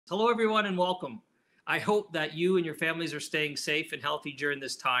Hello, everyone, and welcome. I hope that you and your families are staying safe and healthy during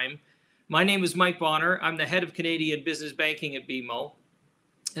this time. My name is Mike Bonner. I'm the head of Canadian Business Banking at BMO.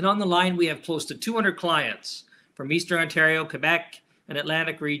 And on the line, we have close to 200 clients from Eastern Ontario, Quebec, and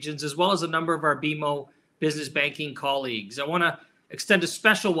Atlantic regions, as well as a number of our BMO business banking colleagues. I want to extend a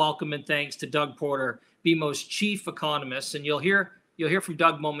special welcome and thanks to Doug Porter, BMO's chief economist, and you'll hear from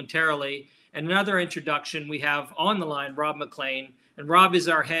Doug momentarily. And another introduction, we have on the line Rob McLean, and Rob is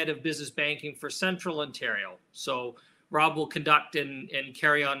our head of business banking for Central Ontario. So Rob will conduct and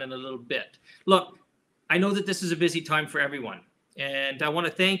carry on in a little bit. Look, I know that this is a busy time for everyone, and I want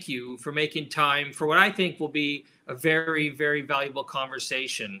to thank you for making time for what I think will be a very, very valuable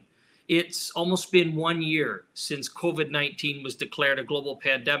conversation. It's almost been 1 year since COVID-19 was declared a global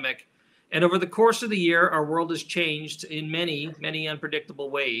pandemic. And over the course of the year, our world has changed in many, many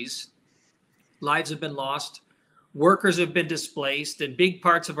unpredictable ways. Lives have been lost, workers have been displaced, and big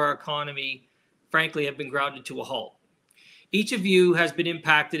parts of our economy, frankly, have been grounded to a halt. Each of you has been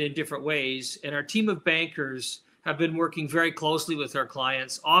impacted in different ways, and our team of bankers have been working very closely with our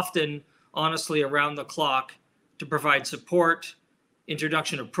clients, often, honestly, around the clock, to provide support,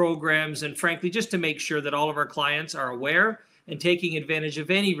 introduction of programs, and frankly, just to make sure that all of our clients are aware and taking advantage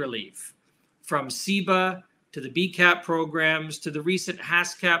of any relief, from CEBA to the BCAP programs to the recent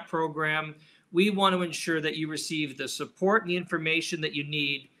HASCAP program. We want to ensure that you receive the support and the information that you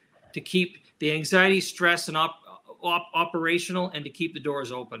need to keep the anxiety, stress, and operational, and to keep the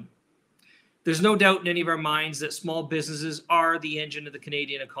doors open. There's no doubt in any of our minds that small businesses are the engine of the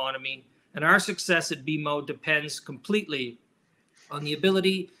Canadian economy, and our success at BMO depends completely on the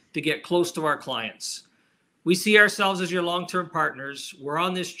ability to get close to our clients. We see ourselves as your long-term partners. We're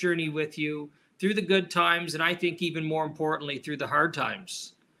on this journey with you through the good times, and I think even more importantly, through the hard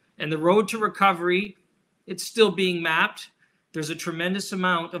times. And the road to recovery, it's still being mapped. There's a tremendous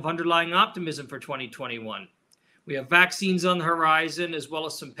amount of underlying optimism for 2021. We have vaccines on the horizon, as well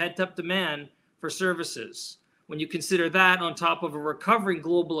as some pent-up demand for services. When you consider that on top of a recovering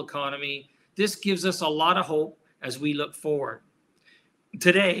global economy, this gives us a lot of hope as we look forward.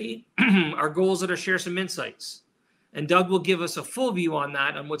 Today, our goal is to share some insights, and Doug will give us a full view on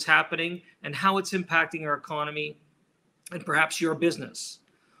that, on what's happening and how it's impacting our economy and perhaps your business.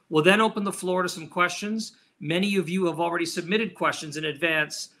 We'll then open the floor to some questions. Many of you have already submitted questions in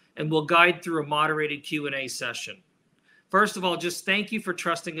advance, and we'll guide through a moderated Q&A session. First of all, just thank you for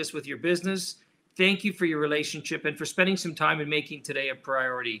trusting us with your business. Thank you for your relationship and for spending some time in making today a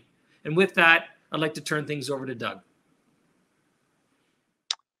priority. And with that, I'd like to turn things over to Doug.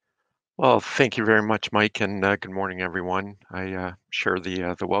 Well, thank you very much, Mike, and good morning, everyone. I share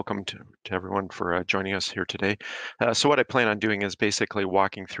the welcome to everyone for joining us here today. So what I plan on doing is basically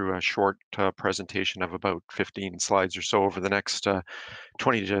walking through a short presentation of about 15 slides or so over the next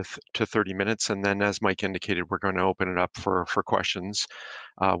 20 to 30 minutes. And then, as Mike indicated, we're going to open it up for questions,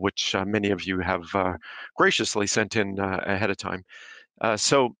 which many of you have graciously sent in ahead of time.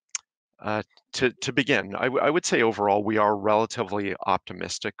 To begin, I would say overall we are relatively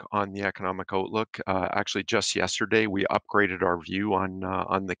optimistic on the economic outlook. Actually, just yesterday we upgraded our view on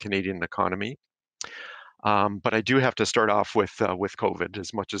the Canadian economy. But I do have to start off with COVID,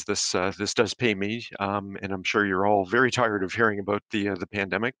 as much as this does pay me, and I'm sure you're all very tired of hearing about the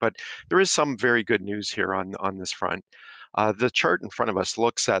pandemic. But there is some very good news here on this front. The chart in front of us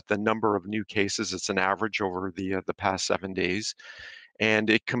looks at the number of new cases. It's an average over the past 7 days.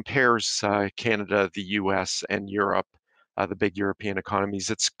 And it compares Canada, the US, and Europe, the big European economies.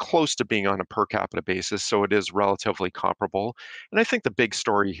 It's close to being on a per capita basis, so it is relatively comparable. And I think the big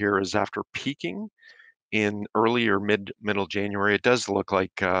story here is after peaking in early or middle January, it does look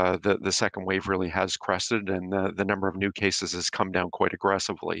like the second wave really has crested, and the number of new cases has come down quite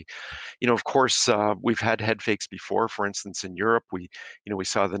aggressively. Of course, we've had head fakes before. For instance, in Europe, we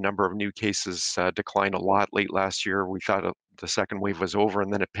saw the number of new cases decline a lot late last year. We thought the second wave was over,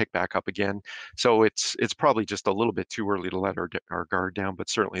 and then it picked back up again. So it's probably just a little bit too early to let our guard down. But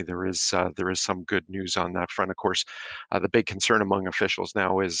certainly there is some good news on that front. Of course, the big concern among officials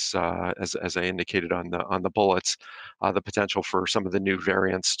now is, as I indicated on the bullets, the potential for some of the new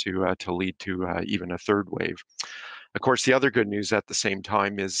variants to lead to even a third wave. Of course, the other good news at the same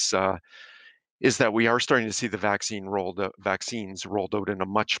time is that we are starting to see the vaccines rolled out in a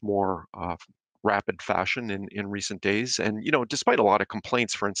much more rapid fashion in recent days. And despite a lot of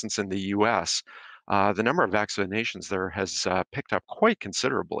complaints, for instance, in the U.S., the number of vaccinations there has picked up quite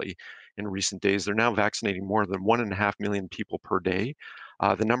considerably in recent days. They're now vaccinating more than 1.5 million people per day.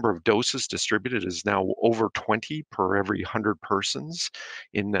 The number of doses distributed is now over 20 per every 100 persons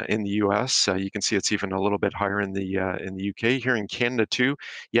in the U.S. You can see it's even a little bit higher in the UK. Here in Canada too,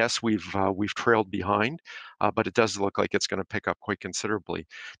 yes, we've trailed behind, but it does look like it's going to pick up quite considerably.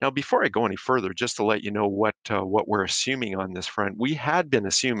 Now, before I go any further, just to let you know what we're assuming on this front, we had been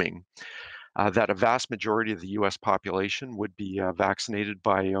assuming that a vast majority of the US population would be vaccinated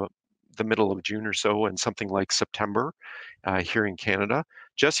by the middle of June or so, and something like September here in Canada.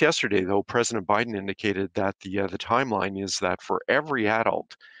 Just yesterday, though, President Biden indicated that the timeline is that for every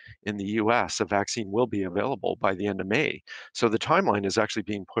adult in the US, a vaccine will be available by the end of May. So the timeline is actually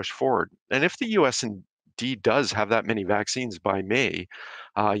being pushed forward. And if the US indeed does have that many vaccines by May,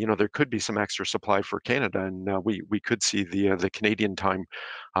 there could be some extra supply for Canada, and we could see the Canadian time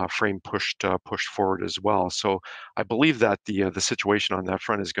frame pushed forward as well. So I believe that the situation on that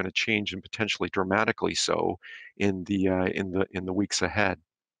front is going to change, and potentially dramatically so in the weeks ahead.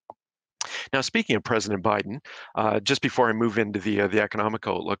 Now, speaking of President Biden, just before I move into the economic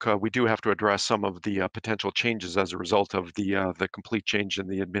outlook, we do have to address some of the potential changes as a result of the complete change in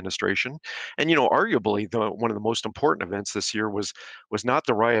the administration. And arguably, one of the most important events this year was not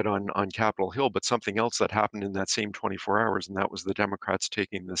the riot on Capitol Hill, but something else that happened in that same 24 hours, and that was the Democrats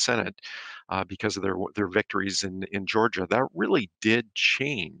taking the Senate because of their victories in Georgia. That really did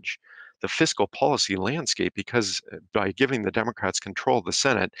change the fiscal policy landscape, because by giving the Democrats control of the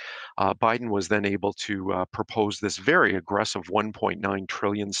Senate, Biden was then able to propose this very aggressive 1.9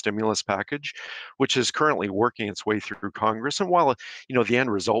 trillion stimulus package, which is currently working its way through Congress. And while the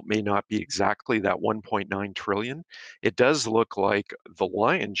end result may not be exactly that 1.9 trillion, it does look like the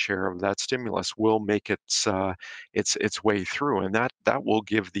lion's share of that stimulus will make its way through, and that will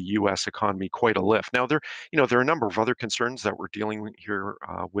give the U.S. economy quite a lift. Now, there are a number of other concerns that we're dealing with here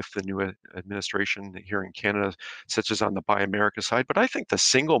with the new administration here in Canada, such as on the Buy America side. But I think the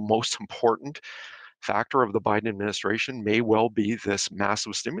single most important factor of the Biden administration may well be this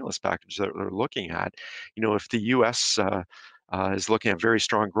massive stimulus package that they're looking at. If the U.S. Is looking at very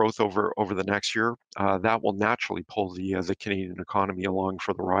strong growth over the next year, that will naturally pull the Canadian economy along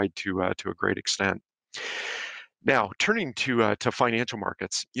for the ride to a great extent. Now, turning to financial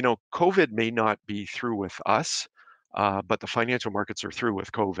markets, COVID may not be through with us, but the financial markets are through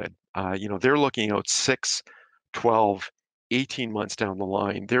with COVID. They're looking out 6, 12, 18 months down the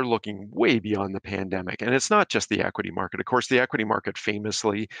line. They're looking way beyond the pandemic. And it's not just the equity market. Of course, the equity market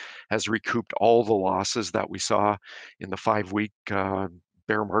famously has recouped all the losses that we saw in the 5-week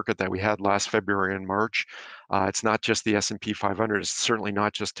bear market that we had last February and March. It's not just the S&P 500. It's certainly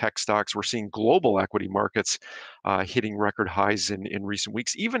not just tech stocks. We're seeing global equity markets hitting record highs in recent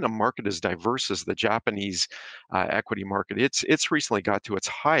weeks. Even a market as diverse as the Japanese equity market, it's recently got to its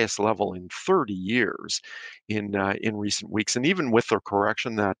highest level in 30 years in recent weeks. And even with the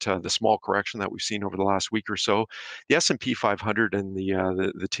correction the small correction that we've seen over the last week or so, the S&P 500 and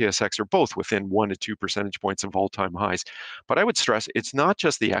the TSX are both within 1 to 2 percentage points of all-time highs. But I would stress it's not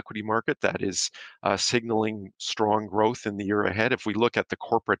just the equity market that is signaling strong growth in the year ahead. If we look at the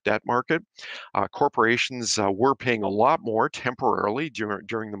corporate debt market, corporations were paying a lot more temporarily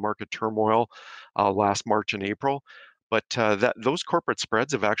during the market turmoil last March and April. But those corporate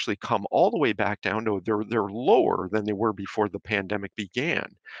spreads have actually come all the way back down to they're lower than they were before the pandemic began.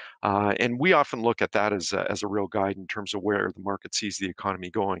 And we often look at that as a real guide in terms of where the market sees the economy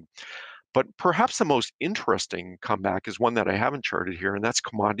going. But perhaps the most interesting comeback is one that I haven't charted here, and that's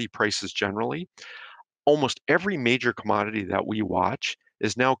commodity prices generally. Almost every major commodity that we watch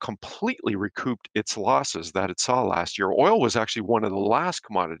is now completely recouped its losses that it saw last year. Oil was actually one of the last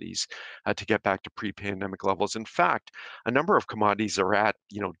commodities to get back to pre-pandemic levels. In fact, a number of commodities are at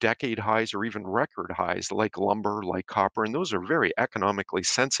decade highs or even record highs, like lumber, like copper, and those are very economically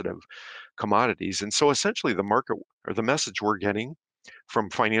sensitive commodities. And so essentially the market, or the message we're getting from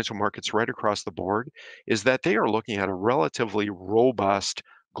financial markets right across the board, is that they are looking at a relatively robust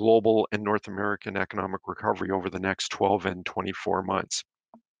global and North American economic recovery over the next 12 and 24 months.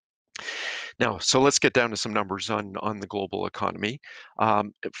 Now, so let's get down to some numbers on the global economy.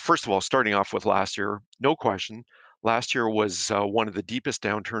 First of all, starting off with last year, no question, last year was one of the deepest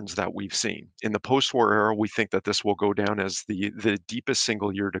downturns that we've seen. In the post-war era, we think that this will go down as the deepest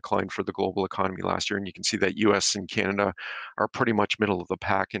single-year decline for the global economy last year. And you can see that US and Canada are pretty much middle of the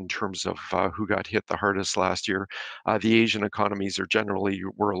pack in terms of who got hit the hardest last year. The Asian economies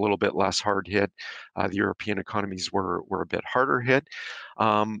were a little bit less hard hit. The European economies were a bit harder hit.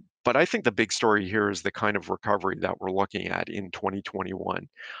 But I think the big story here is the kind of recovery that we're looking at in 2021.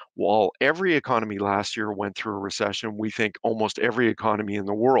 While every economy last year went through a recession, we think almost every economy in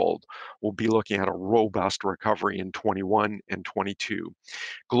the world we'll be looking at a robust recovery in 21 and 22.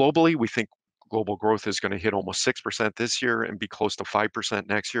 Globally, we think global growth is going to hit almost 6% this year and be close to 5%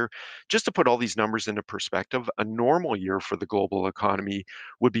 next year. Just to put all these numbers into perspective, a normal year for the global economy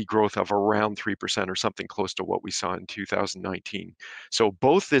would be growth of around 3% or something close to what we saw in 2019. So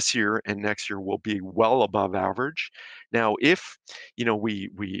both this year and next year will be well above average. Now, if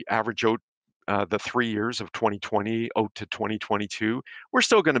we average out the 3 years of 2020 out to 2022, we're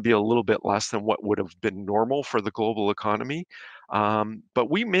still going to be a little bit less than what would have been normal for the global economy. But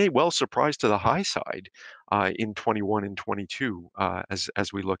we may well surprise to the high side in 21 and 22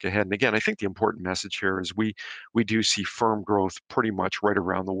 as we look ahead. And again, I think the important message here is we do see firm growth pretty much right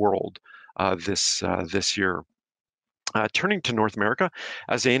around the world this year. Turning to North America,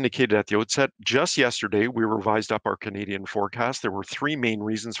 as I indicated at the outset, just yesterday we revised up our Canadian forecast. There were three main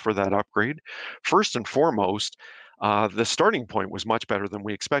reasons for that upgrade. First and foremost, the starting point was much better than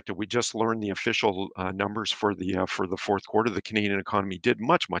we expected. We just learned the official numbers for the fourth quarter. The Canadian economy did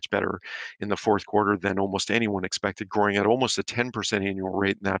much better in the fourth quarter than almost anyone expected, growing at almost a 10% annual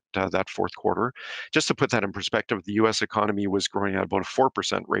rate in that fourth quarter. Just to put that in perspective, the U.S. economy was growing at about a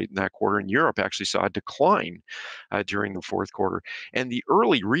 4% rate in that quarter, and Europe actually saw a decline during the fourth quarter. And the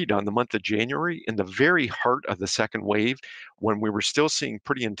early read on the month of January, in the very heart of the second wave, when we were still seeing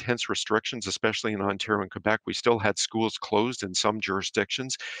pretty intense restrictions, especially in Ontario and Quebec, we still had schools closed in some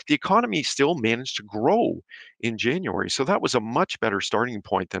jurisdictions. The economy still managed to grow in January. So that was a much better starting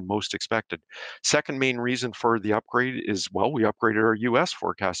point than most expected. Second main reason for the upgrade is, well, we upgraded our US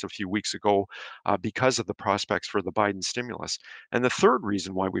forecast a few weeks ago because of the prospects for the Biden stimulus. And the third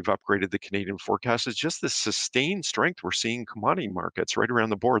reason why we've upgraded the Canadian forecast is just the sustained strength we're seeing in commodity markets right around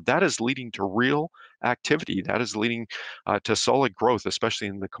the board. That is leading to real activity. That is leading to solid growth, especially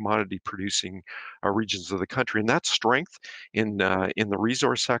in the commodity producing regions of the country. And that strength in the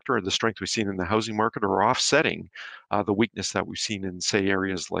resource sector and the strength we've seen in the housing market are offsetting the weakness that we've seen in, say,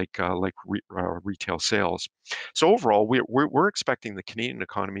 areas like retail sales. So overall, we're expecting the Canadian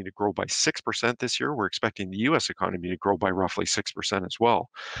economy to grow by 6% this year. We're expecting the U.S. economy to grow by roughly 6% as well.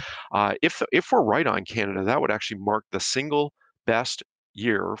 If we're right on Canada, that would actually mark the single best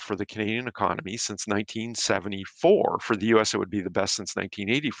year for the Canadian economy since 1974. For the US, it would be the best since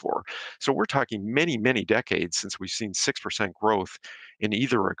 1984. So we're talking many decades since we've seen 6% growth in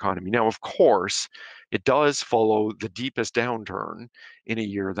either economy. Now, of course, it does follow the deepest downturn in a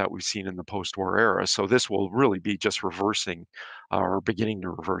year that we've seen in the post-war era. So this will really be just reversing or beginning to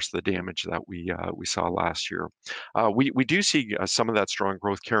reverse the damage that we saw last year. We do see some of that strong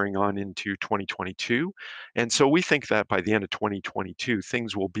growth carrying on into 2022. And so we think that by the end of 2022,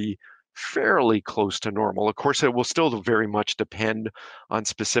 things will be fairly close to normal. Of course, it will still very much depend on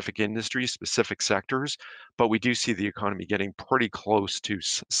specific industries, specific sectors, but we do see the economy getting pretty close to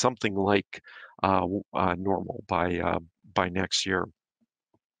something like normal by next year.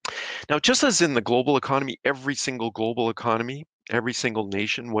 Now, just as in the global economy, every single global economy, every single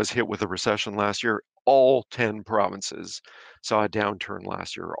nation was hit with a recession last year. All 10 provinces saw a downturn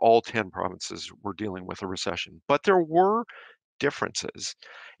last year. All 10 provinces were dealing with a recession. But there were differences.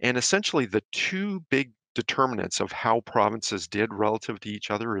 And essentially, the two big determinants of how provinces did relative to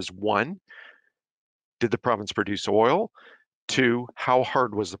each other is one, did the province produce oil? Two, how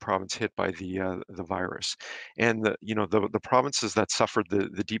hard was the province hit by the virus? And the provinces that suffered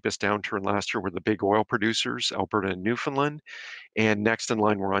the deepest downturn last year were the big oil producers, Alberta and Newfoundland, and next in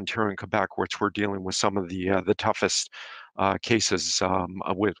line were Ontario and Quebec, which were dealing with some of the toughest cases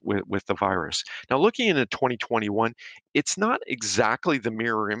with the virus. Now, looking into 2021, it's not exactly the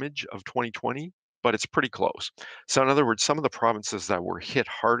mirror image of 2020, but it's pretty close. So, in other words, some of the provinces that were hit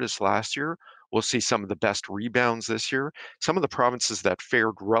hardest last year will see some of the best rebounds this year. Some of the provinces that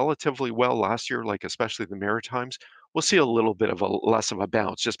fared relatively well last year, like especially the Maritimes, will see a little bit of a less of a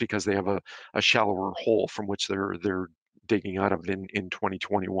bounce just because they have a shallower hole from which they're digging out of in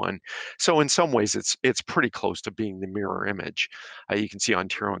 2021. So in some ways, it's pretty close to being the mirror image. You can see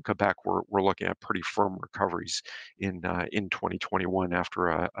Ontario and Quebec, we're looking at pretty firm recoveries in 2021 after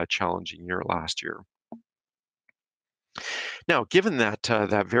a challenging year last year. Now, given that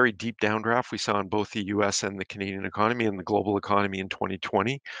very deep downdraft we saw in both the U.S. and the Canadian economy and the global economy in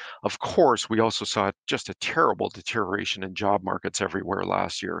 2020, of course, we also saw just a terrible deterioration in job markets everywhere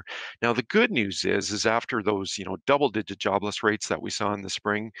last year. Now, the good news is after those double-digit jobless rates that we saw in the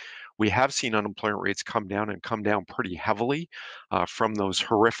spring, we have seen unemployment rates come down and come down pretty heavily from those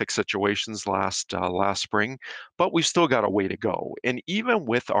horrific situations last spring. But we've still got a way to go. And even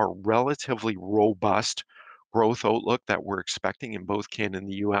with our relatively robust growth outlook that we're expecting in both Canada and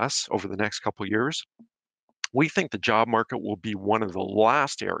the US over the next couple of years, We think the job market will be one of the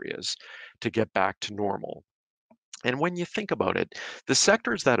last areas to get back to normal. And when you think about it, the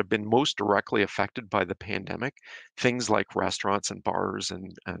sectors that have been most directly affected by the pandemic, things like restaurants and bars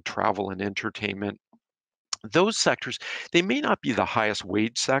and travel and entertainment, those sectors, they may not be the highest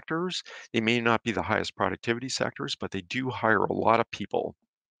wage sectors, they may not be the highest productivity sectors, but they do hire a lot of people.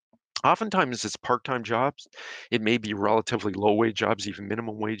 Oftentimes it's part-time jobs. It may be relatively low-wage jobs, even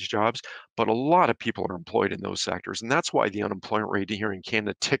minimum wage jobs, but a lot of people are employed in those sectors. And that's why the unemployment rate here in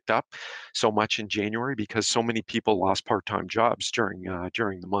Canada ticked up so much in January because so many people lost part-time jobs during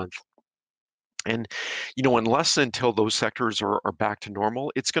the month. And, unless until those sectors are back to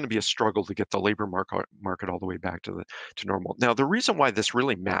normal, it's going to be a struggle to get the labor market all the way back to normal. Now, the reason why this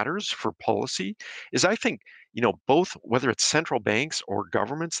really matters for policy is I think, both whether it's central banks or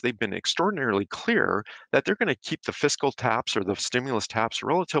governments, they've been extraordinarily clear that they're going to keep the fiscal taps or the stimulus taps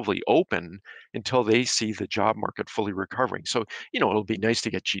relatively open until they see the job market fully recovering. So, it'll be nice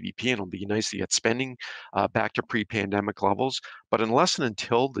to get GDP and it'll be nice to get spending back to pre-pandemic levels. But unless and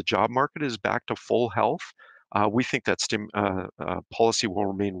until the job market is back to full health, we think that policy will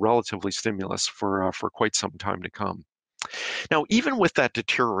remain relatively stimulus for quite some time to come. Now, even with that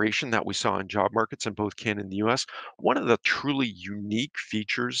deterioration that we saw in job markets in both Canada and the US, one of the truly unique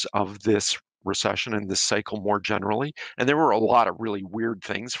features of this recession and this cycle more generally, and there were a lot of really weird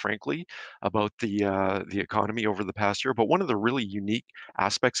things, frankly, about the economy over the past year, but one of the really unique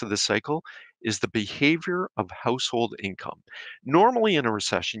aspects of this cycle is the behavior of household income. Normally in a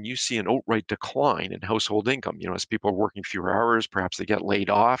recession, you see an outright decline in household income, as people are working fewer hours, perhaps they get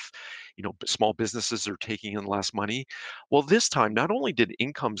laid off, small businesses are taking in less money. Well, this time, not only did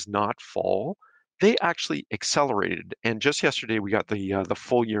incomes not fall, they actually accelerated. And just yesterday, we got the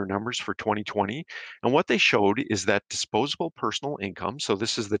full year numbers for 2020, and what they showed is that disposable personal income, so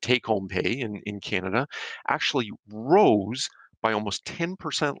this is the take-home pay in Canada, actually rose by almost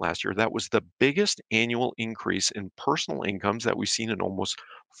 10% last year. That was the biggest annual increase in personal incomes that we've seen in almost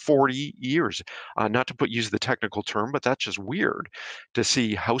 40 years. Not to use the technical term, but that's just weird to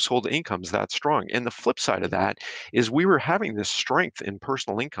see household incomes that strong. And the flip side of that is we were having this strength in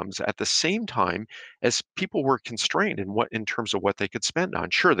personal incomes at the same time as people were constrained in terms of what they could spend on.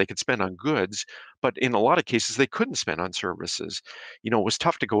 Sure, they could spend on goods, but in a lot of cases they couldn't spend on services. It was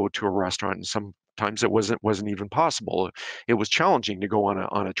tough to go to a restaurant and sometimes it wasn't even possible. It was challenging to go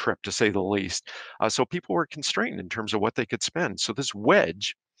on a trip, to say the least. So people were constrained in terms of what they could spend. So this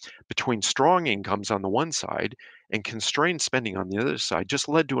wedge between strong incomes on the one side and constrained spending on the other side just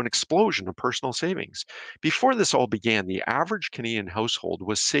led to an explosion of personal savings. Before this all began, the average Canadian household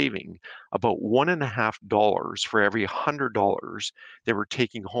was saving about $1.50 for every $100 they were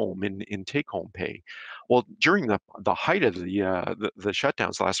taking home in take-home pay. Well, during the height of the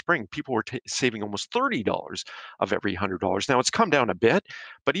shutdowns last spring, people were saving almost $30 of every $100. Now it's come down a bit,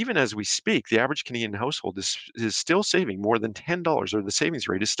 but even as we speak, the average Canadian household is still saving more than $10, or the savings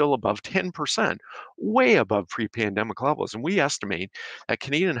rate is still above 10%, way above pre-pandemic levels. And we estimate that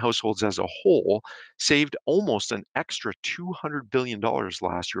Canadian households as a whole saved almost an extra $200 billion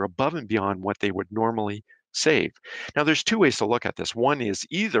last year, above and beyond what they would normally save. Now, there's two ways to look at this. One is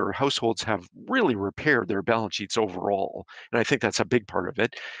either households have really repaired their balance sheets overall, and I think that's a big part of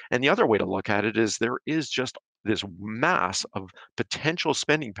it. And the other way to look at it is there is just this mass of potential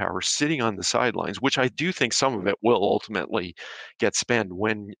spending power sitting on the sidelines, which I do think some of it will ultimately get spent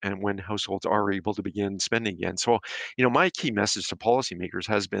when households are able to begin spending again. So, my key message to policymakers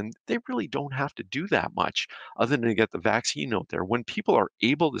has been they really don't have to do that much other than to get the vaccine out there. When people are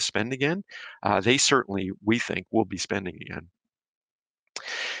able to spend again, they certainly, we think, will be spending again.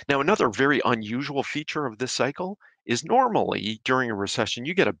 Now, another very unusual feature of this cycle is normally during a recession,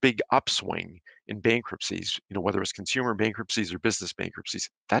 you get a big upswing in bankruptcies, whether it's consumer bankruptcies or business bankruptcies.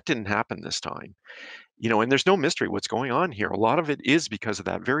 That didn't happen this time. And there's no mystery what's going on here. A lot of it is because of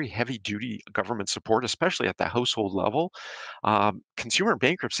that very heavy duty government support, especially at the household level. Consumer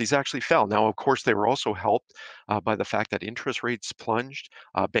bankruptcies actually fell. Now, of course, they were also helped by the fact that interest rates plunged.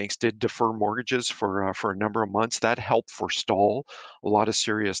 Banks did defer mortgages for a number of months. That helped forestall a lot of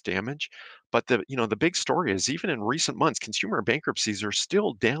serious damage. But the big story is even in recent months, consumer bankruptcies are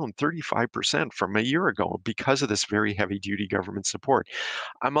still down 35% from a year ago because of this very heavy duty government support.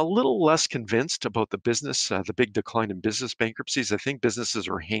 I'm a little less convinced about the big decline in business bankruptcies. I think businesses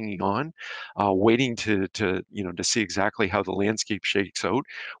are hanging on, waiting to see exactly how the landscape shakes out.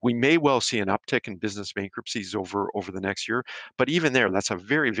 We may well see an uptick in business bankruptcies over the next year, but even there, that's a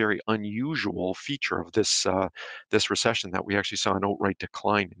very, very unusual feature of this recession that we actually saw an outright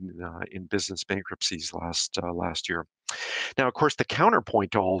decline in business bankruptcies last year. Now, of course, the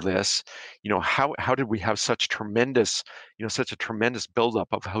counterpoint to all this, how did we have such a tremendous buildup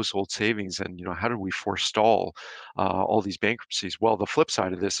of household savings, and how did we forestall all these bankruptcies? Well, the flip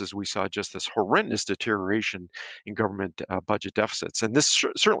side of this is we saw just this horrendous deterioration in government budget deficits, and this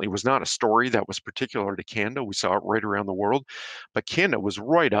certainly was not a story that was particular to Canada. We saw it right around the world, but Canada was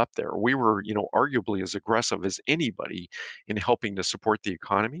right up there. We were, arguably as aggressive as anybody in helping to support the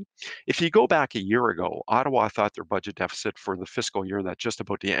economy. If you go back a year ago, Ottawa thought their budget deficit for the fiscal year that's just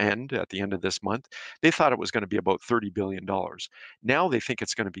about to end at the end of this month, they thought it was going to be about $30 billion. Now they think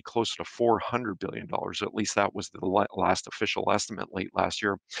it's going to be closer to $400 billion. At least that was the last official estimate late last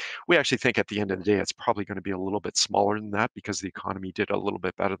year. We actually think at the end of the day, it's probably going to be a little bit smaller than that because the economy did a little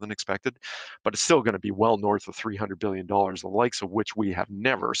bit better than expected, but it's still going to be well north of $300 billion, the likes of which we have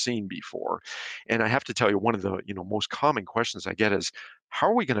never seen before. And I have to tell you, one of the most common questions I get is, how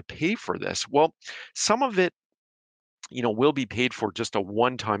are we going to pay for this? Well, some of it will be paid for just a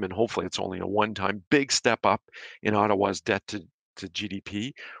one time, and hopefully it's only a one time big step up in Ottawa's debt to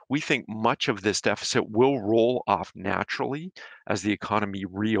GDP. We think much of this deficit will roll off naturally as the economy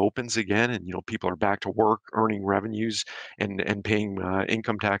reopens again, and people are back to work, earning revenues, and paying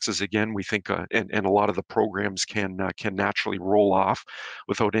income taxes again. We think, and a lot of the programs can naturally roll off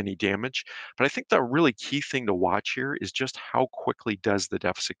without any damage. But I think the really key thing to watch here is just how quickly does the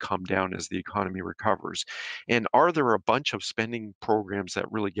deficit come down as the economy recovers. And are there a bunch of spending programs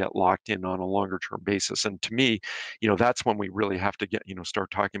that really get locked in on a longer term basis? And to me, that's when we really have to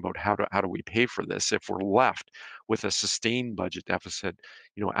start talking about how do we pay for this if we're left with a sustained budget deficit,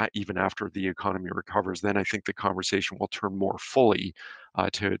 even after the economy recovers. Then I think the conversation will turn more fully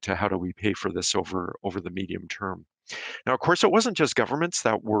to how do we pay for this over the medium term. Now, of course, it wasn't just governments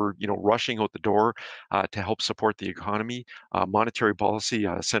that were, rushing out the door to help support the economy. Monetary policy,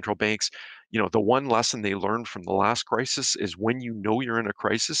 central banks, the one lesson they learned from the last crisis is when you know you're in a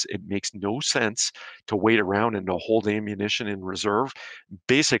crisis, it makes no sense to wait around and to hold ammunition in reserve.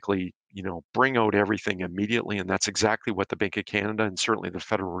 Basically, bring out everything immediately. And that's exactly what the Bank of Canada and certainly the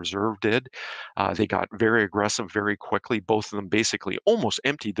Federal Reserve did. They got very aggressive very quickly. Both of them basically almost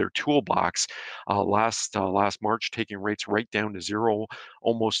emptied their toolbox last March, taking rates right down to zero,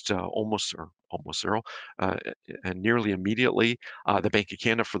 almost zero, uh, and nearly immediately. The Bank of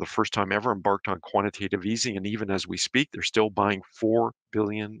Canada, for the first time ever, embarked on quantitative easing, and even as we speak, they're still buying $4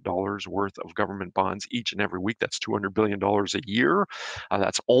 billion worth of government bonds each and every week. That's $200 billion a year.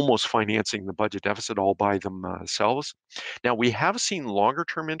 That's almost financing the budget deficit all by themselves. Now, we have seen longer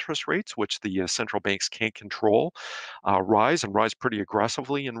term interest rates, which the central banks can't control, rise pretty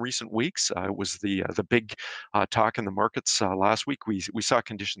aggressively in recent weeks. It was the big talk in the markets last week. We saw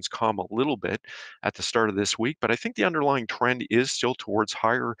conditions calm a little bit at the start of this week, but I think the underlying trend is still towards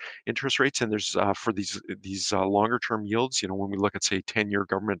higher interest rates. And there's for these longer term yields, when we look at say 10-year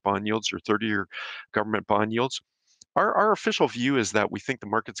government bond yields or 30-year government bond yields, our official view is that we think the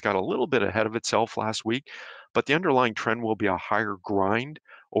markets got a little bit ahead of itself last week, but the underlying trend will be a higher grind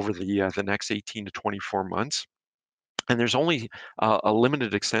over the next 18 to 24 months. And there's only a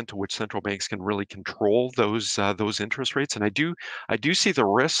limited extent to which central banks can really control those interest rates. And I do see the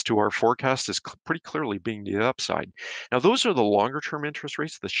risk to our forecast as pretty clearly being the upside. Now, those are the longer term interest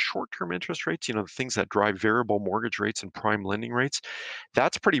rates. The short term interest rates, the things that drive variable mortgage rates and prime lending rates,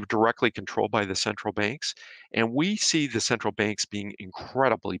 that's pretty directly controlled by the central banks. And we see the central banks being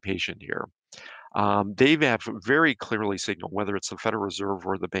incredibly patient here. They have very clearly signaled, whether it's the Federal Reserve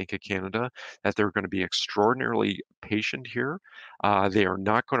or the Bank of Canada, that they're going to be extraordinarily patient here. They are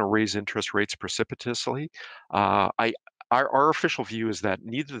not going to raise interest rates precipitously. I our official view is that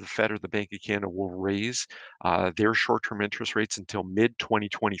neither the Fed or the Bank of Canada will raise their short-term interest rates until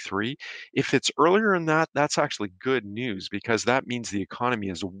mid-2023. If it's earlier than that, that's actually good news because that means the economy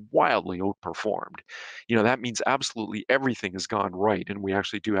has wildly outperformed. That means absolutely everything has gone right, and we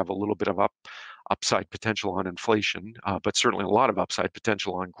actually do have a little bit of upside potential on inflation, but certainly a lot of upside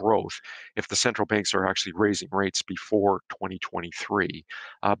potential on growth if the central banks are actually raising rates before 2023.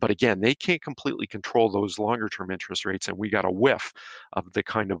 But again, they can't completely control those longer term interest rates, and we got a whiff of the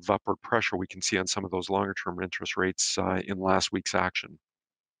kind of upward pressure we can see on some of those longer term interest rates in last week's action.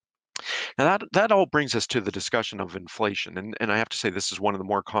 Now that all brings us to the discussion of inflation, and I have to say this is one of the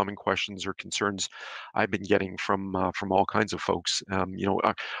more common questions or concerns I've been getting from all kinds of folks.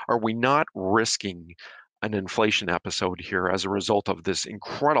 Are we not risking an inflation episode here as a result of this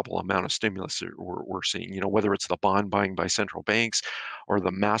incredible amount of stimulus that we're seeing? Whether it's the bond buying by central banks or the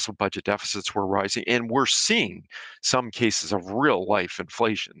massive budget deficits were rising. And we're seeing some cases of real life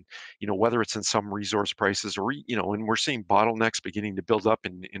inflation, whether it's in some resource prices or, and we're seeing bottlenecks beginning to build up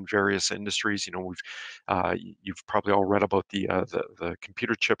in various industries. You've probably all read about the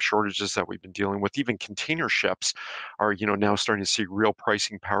computer chip shortages that we've been dealing with. Even container ships are, now starting to see real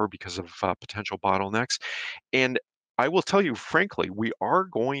pricing power because of potential bottlenecks. And I will tell you, frankly,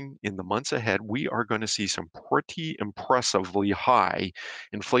 in the months ahead, we are going to see some pretty impressively high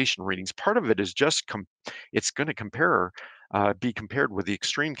inflation readings. Part of it is it's going to be compared with the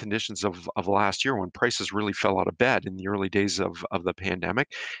extreme conditions of last year when prices really fell out of bed in the early days of the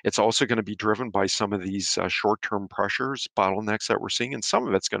pandemic. It's also going to be driven by some of these short-term pressures, bottlenecks that we're seeing, and some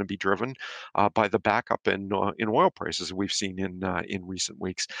of it's going to be driven by the backup in oil prices we've seen in recent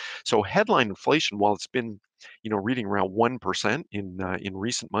weeks. So headline inflation, while it's been reading around 1% in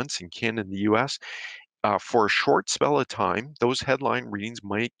recent months in Canada and the US. For a short spell of time, those headline readings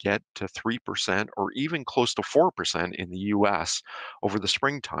might get to 3% or even close to 4% in the US over the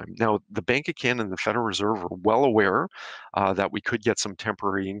springtime. Now, the Bank of Canada and the Federal Reserve are well aware that we could get some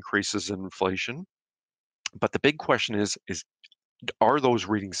temporary increases in inflation. But the big question is are those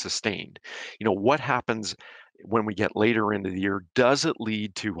readings sustained? What happens when we get later into the year? Does it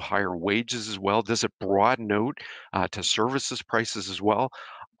lead to higher wages as well? Does it broaden out to services prices as well?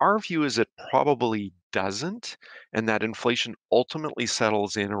 Our view is it probably doesn't, and that inflation ultimately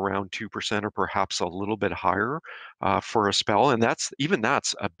settles in around 2% or perhaps a little bit higher for a spell. And that's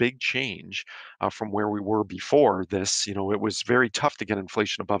a big change from where we were before this. It was very tough to get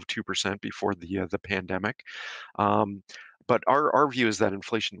inflation above 2% before the pandemic. Um, but our view is that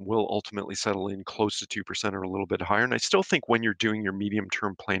inflation will ultimately settle in close to 2% or a little bit higher. And I still think when you're doing your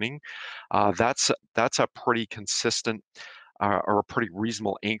medium-term planning, that's a pretty consistent or a pretty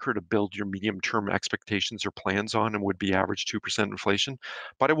reasonable anchor to build your medium-term expectations or plans on, and would be average 2% inflation.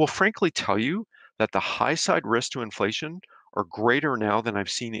 But I will frankly tell you that the high side risk to inflation are greater now than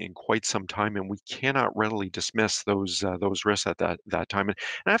I've seen in quite some time, and we cannot readily dismiss those risks at that time. And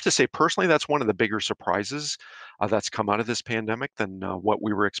I have to say, personally, that's one of the bigger surprises that's come out of this pandemic than what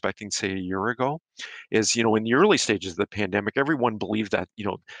we were expecting, say, a year ago. Is in the early stages of the pandemic, everyone believed that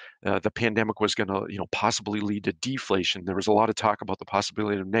the pandemic was going to possibly lead to deflation. There was a lot of talk about the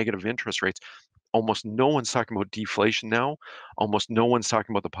possibility of negative interest rates. Almost no one's talking about deflation now. Almost no one's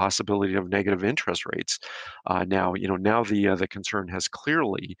talking about the possibility of negative interest rates now. Now the concern has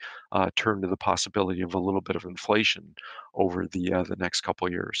clearly turned to the possibility of a little bit of inflation over the next couple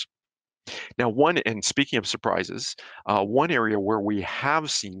of years. Now, and speaking of surprises, one area where we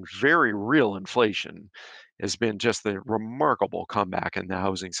have seen very real inflation has been just the remarkable comeback in the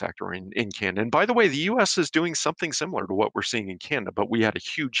housing sector in Canada. And by the way, the US is doing something similar to what we're seeing in Canada, but we had a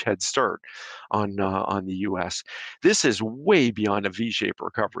huge head start on the US. This is way beyond a V-shaped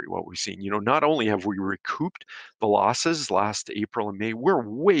recovery, what we've seen. Not only have we recouped the losses last April and May, we're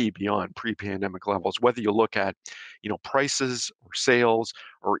way beyond pre-pandemic levels, whether you look at, prices or sales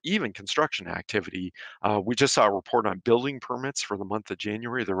or even construction activity. We just saw a report on building permits for the month of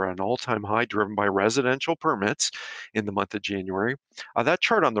January. They're at an all-time high, driven by residential permits in the month of January. That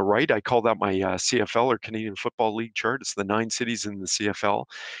chart on the right, I call that my CFL or Canadian Football League chart. It's the 9 cities in the CFL.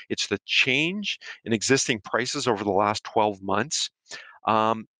 It's the change in existing prices over the last 12 months.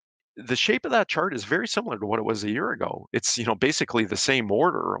 The shape of that chart is very similar to what it was a year ago. It's basically the same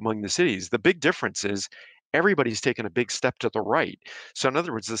order among the cities. The big difference is everybody's taken a big step to the right. So in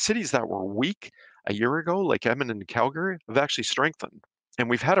other words, the cities that were weak a year ago, like Edmonton and Calgary, have actually strengthened. And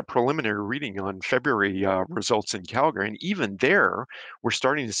we've had a preliminary reading on February results in Calgary, and even there, we're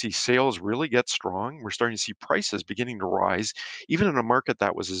starting to see sales really get strong. We're starting to see prices beginning to rise, even in a market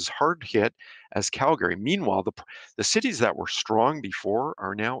that was as hard hit as Calgary. Meanwhile, the cities that were strong before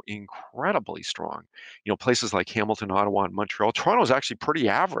are now incredibly strong. Places like Hamilton, Ottawa, and Montreal. Toronto is actually pretty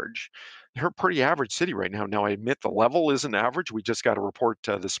average. They're a pretty average city right now. Now, I admit the level isn't average. We just got a report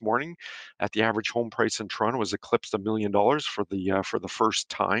this morning at the average home price in Toronto has eclipsed $1 million for the first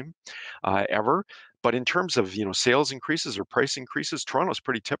time ever. But in terms of sales increases or price increases, Toronto's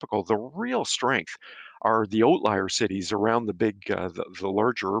pretty typical. The real strength are the outlier cities around the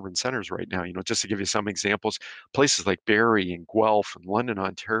larger urban centers right now. Just to give you some examples, places like Barrie and Guelph and London,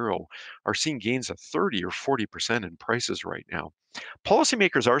 Ontario are seeing gains of 30 or 40% in prices right now.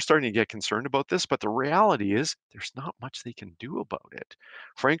 Policymakers are starting to get concerned about this, but the reality is there's not much they can do about it.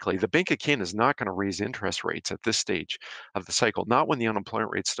 Frankly, the Bank of Canada is not going to raise interest rates at this stage of the cycle, not when the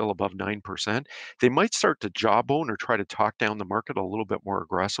unemployment rate's still above 9%. They might start to jawbone or try to talk down the market a little bit more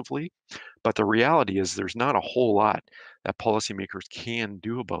aggressively, but the reality is there's not a whole lot that policymakers can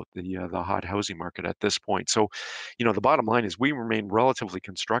do about the hot housing market at this point. So, the bottom line is we remain relatively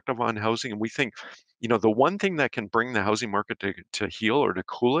constructive on housing, and we think, the one thing that can bring the housing market to heal or to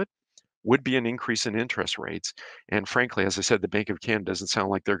cool it would be an increase in interest rates. And frankly, as I said, the Bank of Canada doesn't sound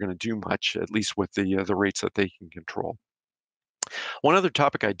like they're going to do much, at least with the rates that they can control. One other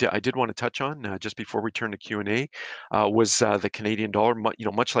topic I did want to touch on just before we turn to Q&A was the Canadian dollar.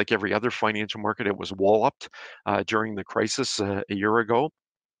 Much like every other financial market, it was walloped during the crisis a year ago,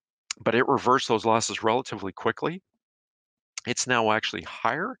 but it reversed those losses relatively quickly. It's now actually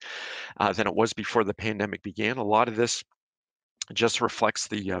higher than it was before the pandemic began. A lot of this just reflects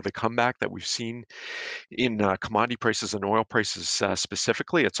the comeback that we've seen in commodity prices and oil prices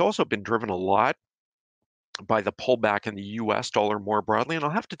specifically. It's also been driven a lot by the pullback in the US dollar more broadly. And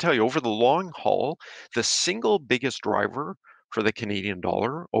I'll have to tell you, over the long haul, the single biggest driver for the Canadian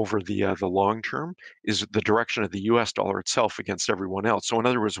dollar over the long term is the direction of the US dollar itself against everyone else. So in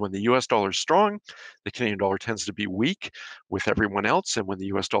other words, when the US dollar is strong, the Canadian dollar tends to be weak with everyone else. And when the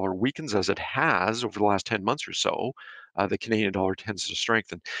US dollar weakens, as it has over the last 10 months or so, the Canadian dollar tends to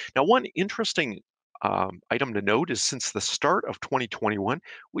strengthen. Now, one interesting item to note is since the start of 2021,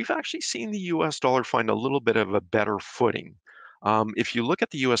 we've actually seen the US dollar find a little bit of a better footing. If you look at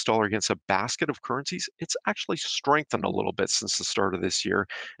the US dollar against a basket of currencies, it's actually strengthened a little bit since the start of this year.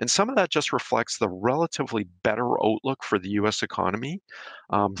 And some of that just reflects the relatively better outlook for the US economy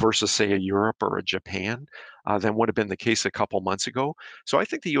versus, say, a Europe or a Japan than would have been the case a couple months ago. So I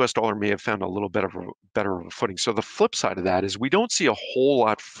think the US dollar may have found a little bit of a better of a footing. So the flip side of that is we don't see a whole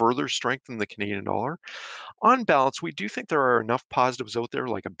lot further strength in the Canadian dollar. On balance, we do think there are enough positives out there,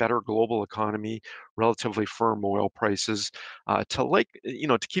 like a better global economy, relatively firm oil prices, to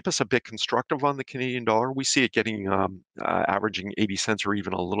keep us a bit constructive on the Canadian dollar. We see it getting averaging 80 cents or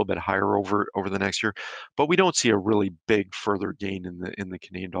even a little bit higher over the next year, but we don't see a really big further gain in the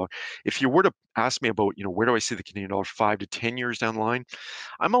Canadian dollar. If you were to ask me about, where do I see the Canadian dollar 5 to 10 years down the line,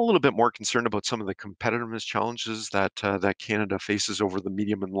 I'm a little bit more concerned about some of the competitiveness challenges that Canada faces over the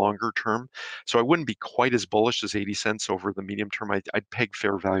medium and longer term. So I wouldn't be quite as bullish as 80 cents over the medium term. I'd peg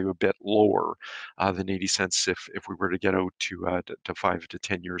fair value a bit lower than 80 cents if we were to get out to 5 to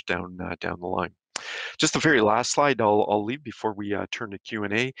 10 years down the line. Just the very last slide I'll leave before we turn to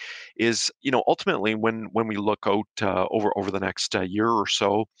Q&A is, ultimately when we look out over the next year or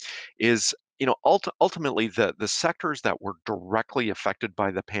so, is ultimately the sectors that were directly affected by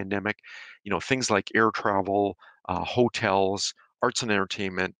the pandemic, things like air travel, hotels, arts and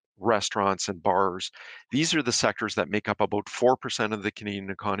entertainment, restaurants and bars. These are the sectors that make up about 4% of the Canadian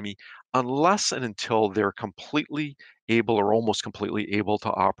economy, unless and until they're completely able or almost completely able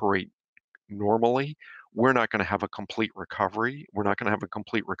to operate normally, we're not going to have a complete recovery. We're not going to have a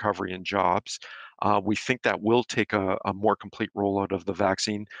complete recovery in jobs. We think that will take a more complete rollout of the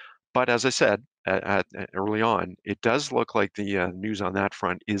vaccine. But as I said early on, it does look like the news on that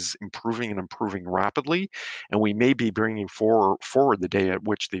front is improving and improving rapidly. And we may be bringing forward the day at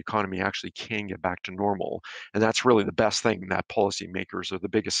which the economy actually can get back to normal. And that's really the best thing that policymakers, or the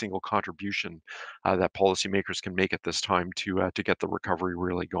biggest single contribution that policymakers can make at this time to get the recovery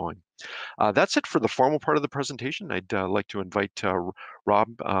really going. That's it for the formal part of the presentation. I'd like to invite Rob,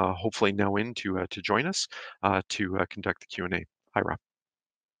 hopefully now in to join us to conduct the Q&A. Hi, Rob.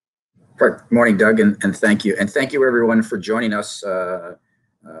 Good morning, Doug, and thank you. And thank you, everyone, for joining us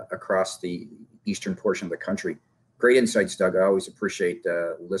across the eastern portion of the country. Great insights, Doug. I always appreciate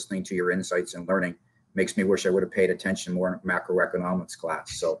listening to your insights and learning. Makes me wish I would have paid attention more in macroeconomics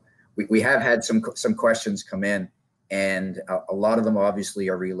class. So we have had some questions come in, and a lot of them obviously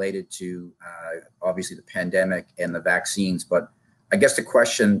are related to obviously the pandemic and the vaccines. But I guess the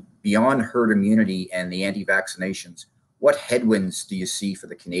question, beyond herd immunity and the anti-vaccinations, what headwinds do you see for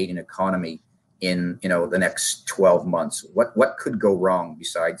the Canadian economy in the next 12 months? What could go wrong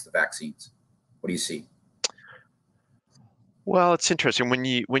besides the vaccines? What do you see? Well, it's interesting when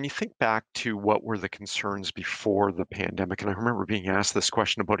you think back to what were the concerns before the pandemic, and I remember being asked this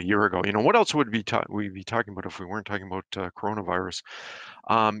question about a year ago. What else would we be talking about if we weren't talking about coronavirus?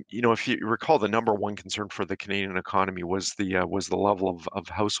 If you recall, the number one concern for the Canadian economy was the level of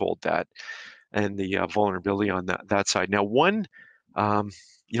household debt and the vulnerability on that side. Now, one,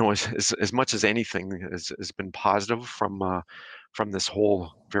 as much as anything has been positive from this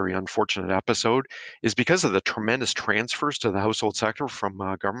whole very unfortunate episode, is because of the tremendous transfers to the household sector from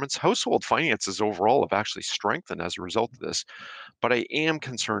governments. Household finances overall have actually strengthened as a result of this. But I am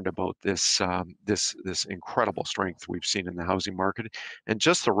concerned about this incredible strength we've seen in the housing market, and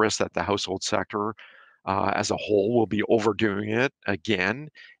just the risk that the household sector as a whole will be overdoing it again,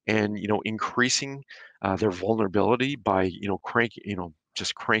 and increasing their vulnerability by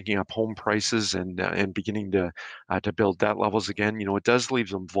just cranking up home prices and beginning to build debt levels again. It does leave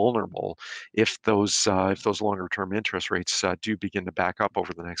them vulnerable if those longer term interest rates do begin to back up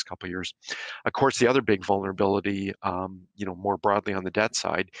over the next couple of years. Of course, the other big vulnerability, more broadly on the debt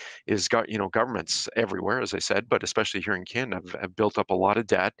side, is governments everywhere, as I said, but especially here in Canada, have built up a lot of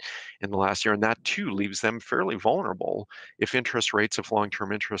debt in the last year, and that too leaves them fairly vulnerable if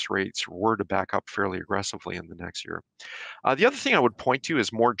long-term interest rates were to back up fairly aggressively in the next year. The other thing I would point to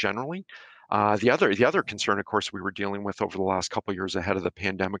is more generally, the other concern, of course, we were dealing with over the last couple of years ahead of the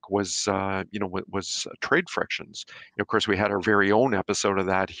pandemic was trade frictions. Of course, we had our very own episode of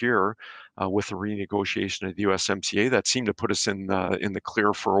that here with the renegotiation of the USMCA that seemed to put us in the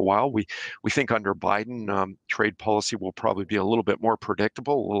clear for a while. We think under Biden, trade policy will probably be a little bit more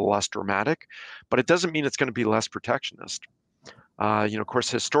predictable, a little less dramatic, but it doesn't mean it's going to be less protectionist. Of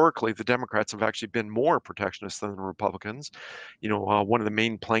course, historically, the Democrats have actually been more protectionist than the Republicans. One of the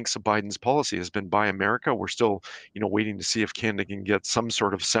main planks of Biden's policy has been Buy America. We're still, waiting to see if Canada can get some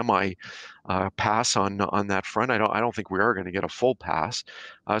sort of semi pass on that front. I don't think we are going to get a full pass.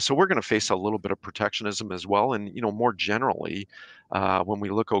 So we're going to face a little bit of protectionism as well. And more generally, when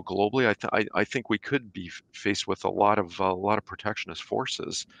we look out globally, I think we could be faced with a lot of protectionist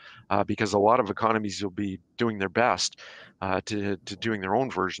forces because a lot of economies will be doing their best to doing their own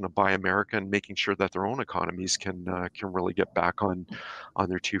version of Buy America and making sure that their own economies can really get back on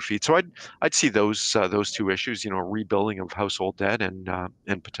their 2 feet. So I'd see those two issues, rebuilding of household debt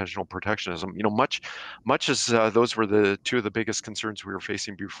and potential protectionism. Much as those were the two of the biggest concerns we were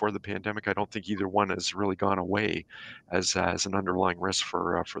facing before the pandemic, I don't think either one has really gone away as an underlying risk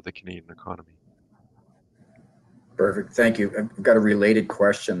for the Canadian economy. Perfect. Thank you. I've got a related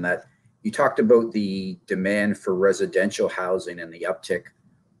question that you talked about the demand for residential housing and the uptick.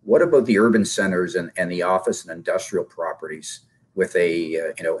 What about the urban centers and the office and industrial properties with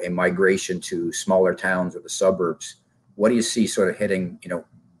a migration to smaller towns or the suburbs? What do you see sort of hitting,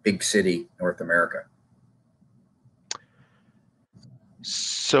 big city North America?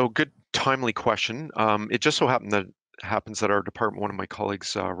 So good, timely question. It just so happens that our department, one of my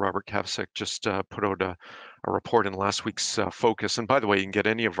colleagues, Robert Kavsik, just put out a report in last week's Focus. And by the way, you can get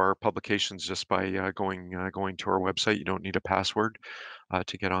any of our publications just by going to our website. You don't need a password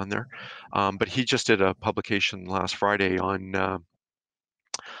to get on there. But he just did a publication last Friday on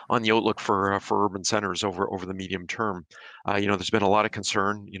the outlook for urban centers over the medium term. There's been a lot of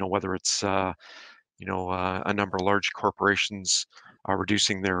concern. Whether it's a number of large corporations are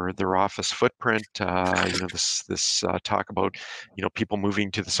reducing their office footprint. This talk about people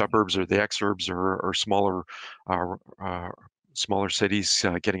moving to the suburbs or the exurbs or smaller smaller cities,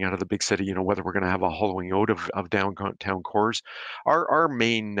 getting out of the big city. Whether we're going to have a hollowing out of downtown cores. Our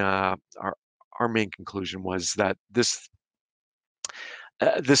main conclusion was that this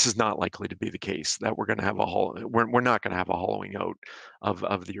is not likely to be the case, that we're going to have we're not going to have a hollowing out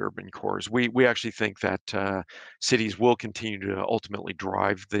of the urban cores. We actually think that cities will continue to ultimately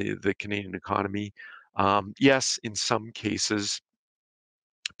drive the Canadian economy. Yes, in some cases,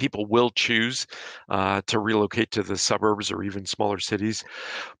 people will choose to relocate to the suburbs or even smaller cities,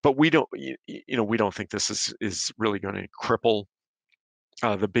 but we don't think this is really going to cripple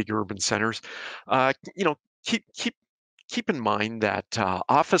the big urban centers. Keep in mind that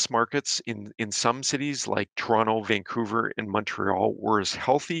office markets in some cities like Toronto, Vancouver, and Montreal were as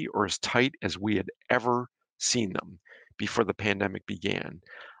healthy or as tight as we had ever seen them before the pandemic began.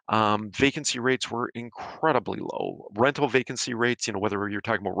 Vacancy rates were incredibly low. Rental vacancy rates, whether you're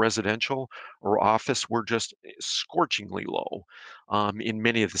talking about residential or office, were just scorchingly low in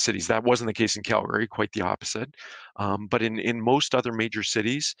many of the cities. That wasn't the case in Calgary, quite the opposite. But in most other major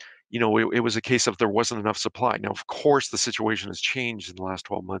cities, it was a case of there wasn't enough supply. Now, of course, the situation has changed in the last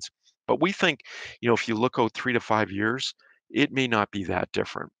 12 months, but we think, if you look out 3 to 5 years, it may not be that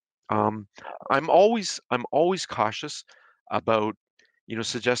different. I'm always cautious about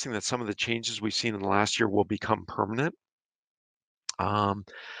suggesting that some of the changes we've seen in the last year will become permanent.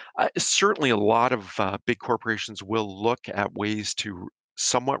 Certainly, a lot of big corporations will look at ways to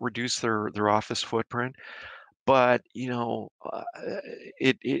somewhat reduce their office footprint, but it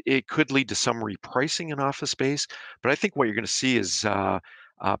could lead to some repricing in office space. But I think what you're going to see is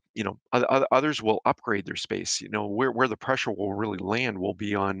others will upgrade their space. Where the pressure will really land will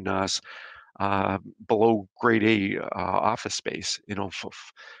be on below grade A office space.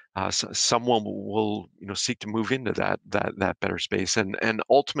 Someone will seek to move into that better space, and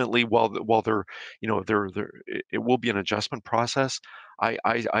ultimately, while they're it will be an adjustment process.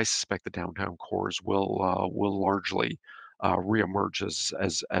 I suspect the downtown cores will largely reemerge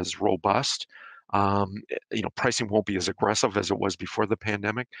as robust. Pricing won't be as aggressive as it was before the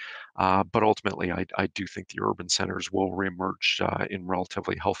pandemic, but ultimately, I do think the urban centers will reemerge in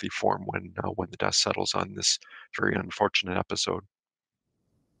relatively healthy form when the dust settles on this very unfortunate episode.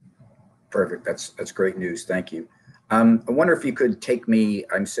 Perfect. That's great news. Thank you. I wonder if you could take me.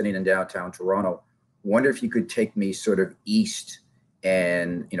 I'm sitting in downtown Toronto. Wonder if you could take me sort of east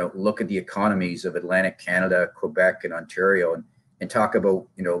and look at the economies of Atlantic Canada, Quebec, and Ontario, and talk about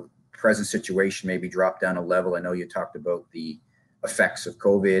present situation. Maybe drop down a level. I know you talked about the effects of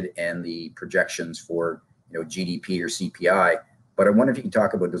COVID and the projections for GDP or CPI, but I wonder if you can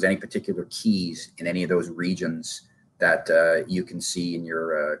talk about there's any particular keys in any of those regions that you can see in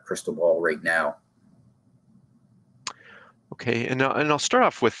your crystal ball right now. Okay, and I'll start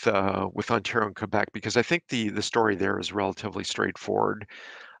off with Ontario and Quebec because I think the story there is relatively straightforward.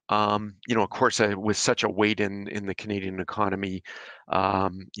 Of course, with such a weight in the Canadian economy,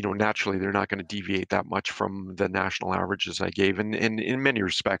 naturally they're not going to deviate that much from the national averages I gave. And in many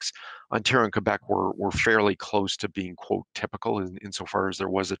respects, Ontario and Quebec were fairly close to being, quote, typical insofar as there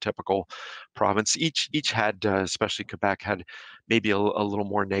was a typical province. Each had, especially Quebec, had maybe a little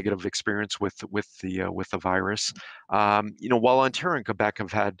more negative experience with the virus. While Ontario and Quebec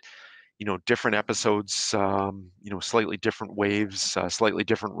have had different episodes, slightly different waves, slightly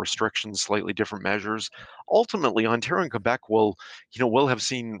different restrictions, slightly different measures. Ultimately, Ontario and Quebec will have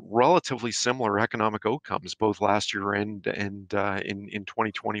seen relatively similar economic outcomes both last year and in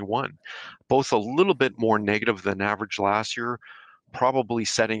 2021, both a little bit more negative than average last year, probably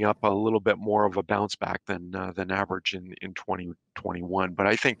setting up a little bit more of a bounce back than average in 2021. But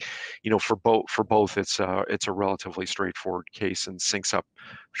I think, for both, it's a relatively straightforward case and syncs up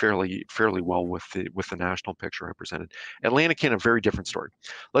fairly well with the national picture I presented. Atlantic Canada, a very different story.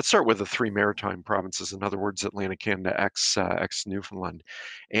 Let's start with the three maritime provinces. In other words, Atlantic Canada ex Newfoundland,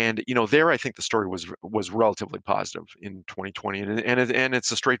 and there I think the story was relatively positive in 2020, and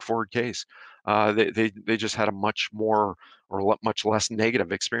it's a straightforward case. They just had a much less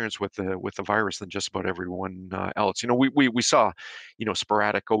negative experience with the virus than just about everyone else. We saw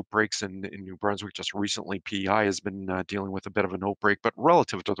sporadic outbreaks in New Brunswick just recently. PEI has been dealing with a bit of an outbreak, but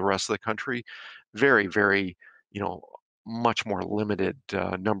relative to the rest of the country, very, very much more limited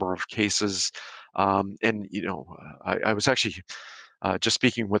number of cases. And I was actually just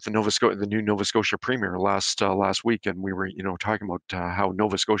speaking with the new Nova Scotia Premier last week, and we were talking about how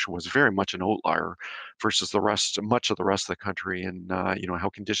Nova Scotia was very much an outlier versus much of the rest of the country, and how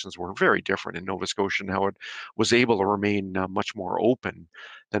conditions were very different in Nova Scotia and how it was able to remain much more open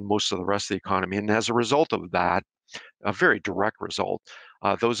than most of the rest of the economy. And as a result of that, a very direct result,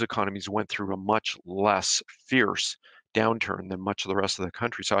 those economies went through a much less fierce downturn than much of the rest of the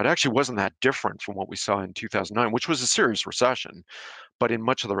country. So it actually wasn't that different from what we saw in 2009, which was a serious recession. But in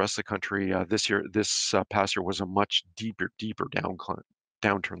much of the rest of the country, this past year was a much deeper downturn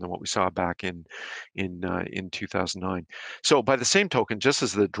than what we saw back in 2009. So by the same token, just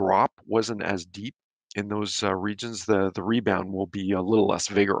as the drop wasn't as deep in those regions, the rebound will be a little less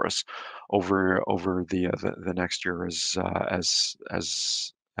vigorous over the next year as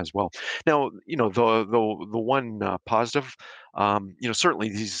well. Now, the one positive, certainly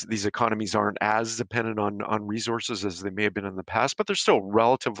these economies aren't as dependent on resources as they may have been in the past, but they're still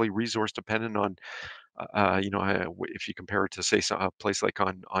relatively resource dependent on, if you compare it to, say, a place like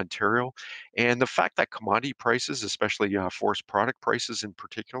Ontario. And the fact that commodity prices, especially forest product prices in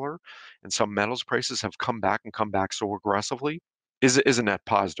particular, and some metals prices have come back so aggressively is a net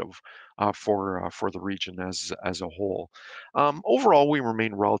positive for the region as a whole. Overall, we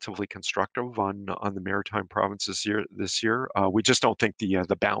remain relatively constructive on the maritime provinces this year. We just don't think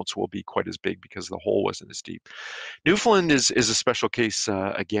the bounce will be quite as big because the hole wasn't as deep. Newfoundland is a special case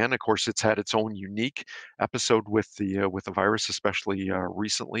again. Of course, it's had its own unique episode with the virus, especially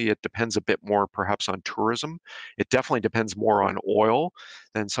recently. It depends a bit more, perhaps, on tourism. It definitely depends more on oil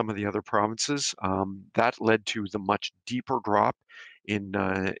than some of the other provinces. That led to the much deeper drop in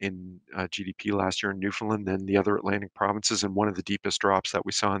GDP last year in Newfoundland than the other Atlantic provinces, and one of the deepest drops that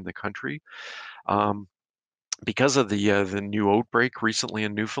we saw in the country. Because of the new outbreak recently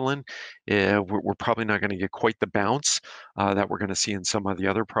in Newfoundland, we're probably not going to get quite the bounce that we're going to see in some of the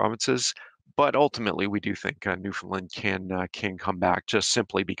other provinces. But ultimately, we do think Newfoundland can come back just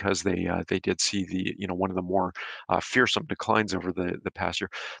simply because they did see the one of the more fearsome declines over the past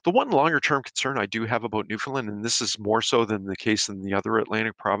year. The one longer term concern I do have about Newfoundland, and this is more so than the case in the other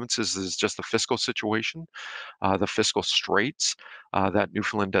Atlantic provinces, is just the fiscal situation, the fiscal straits that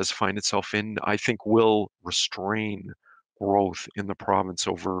Newfoundland does find itself in. I think will restrain growth in the province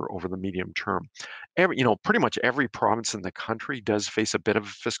over the medium term. Pretty much every province in the country does face a bit of a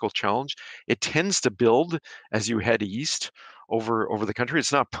fiscal challenge. It tends to build as you head east over the country.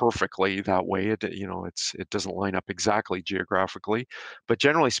 It's not perfectly that way. It doesn't line up exactly geographically, but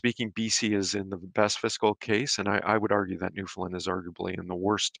generally speaking, BC is in the best fiscal case, and I would argue that Newfoundland is arguably in the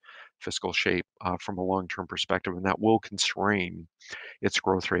worst fiscal shape from a long-term perspective, and that will constrain its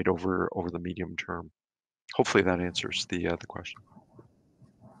growth rate over the medium term. Hopefully that answers the question.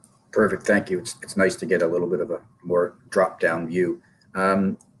 Perfect, thank you. It's nice to get a little bit of a more drop-down view.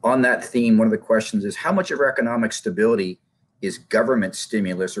 On that theme, one of the questions is, how much of our economic stability is government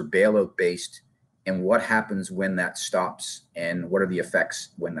stimulus or bailout based, and what happens when that stops, and what are the effects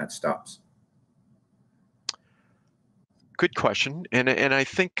when that stops? Good question, and I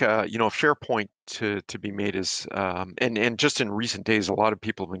think a fair point to be made is, and just in recent days, a lot of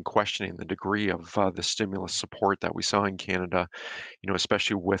people have been questioning the degree of the stimulus support that we saw in Canada,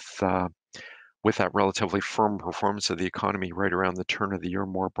 especially with that relatively firm performance of the economy right around the turn of the year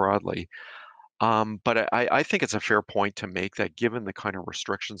more broadly. But I think it's a fair point to make that given the kind of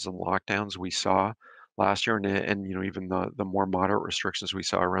restrictions and lockdowns we saw last year, and even the more moderate restrictions we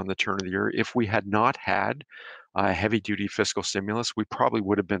saw around the turn of the year, if we had not had heavy-duty fiscal stimulus, we probably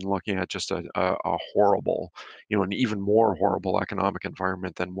would have been looking at just a horrible, an even more horrible economic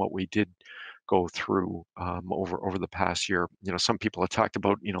environment than what we did go through over the past year. Some people have talked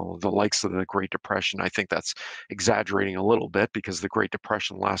about, the likes of the Great Depression. I think that's exaggerating a little bit because the Great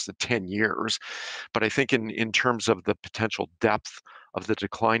Depression lasted 10 years. But I think in terms of the potential depth of the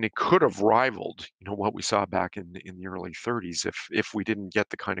decline, it could have rivaled, what we saw back in the early 30s if we didn't get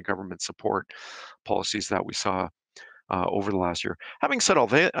the kind of government support policies that we saw over the last year. Having said all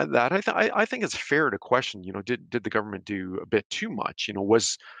that, I think it's fair to question, did the government do a bit too much?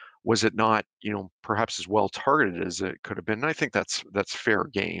 Was it not, perhaps as well targeted as it could have been? And I think that's fair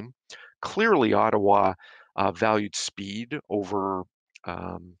game. Clearly, Ottawa valued speed over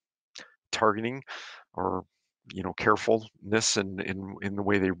targeting, or carefulness in the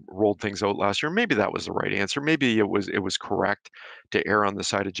way they rolled things out last year. Maybe that was the right answer. Maybe it was correct to err on the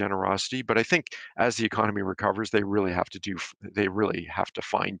side of generosity. But I think as the economy recovers, they really have to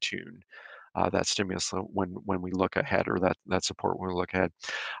fine tune that stimulus when we look ahead, or that support when we look ahead.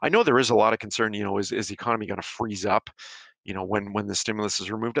 I know there is a lot of concern. Is the economy going to freeze up? When the stimulus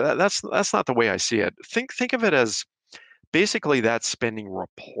is removed. That's not the way I see it. Think of it as basically that spending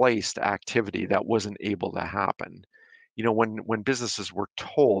replaced activity that wasn't able to happen. When businesses were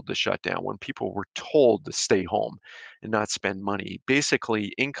told to shut down, when people were told to stay home and not spend money,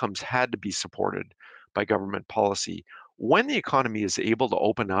 basically incomes had to be supported by government policy. When the economy is able to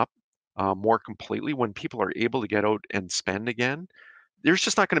open up more completely, when people are able to get out and spend again, there's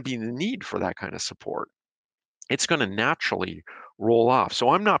just not going to be the need for that kind of support. It's going to naturally roll off. So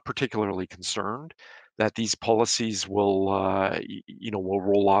I'm not particularly concerned that these policies will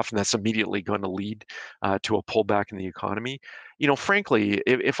roll off, and that's immediately going to lead to a pullback in the economy. Frankly,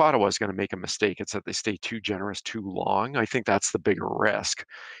 if Ottawa is going to make a mistake, it's that they stay too generous too long. I think that's the bigger risk.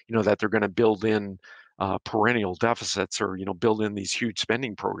 That they're going to build in perennial deficits, or build in these huge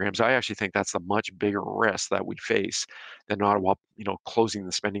spending programs. I actually think that's the much bigger risk that we face than Ottawa, closing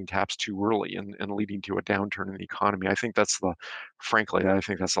the spending taps too early and leading to a downturn in the economy. Frankly, I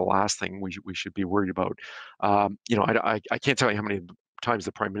think that's the last thing we should be worried about. I can't tell you how many times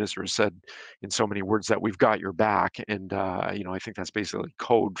the Prime Minister has said in so many words that we've got your back, and I think that's basically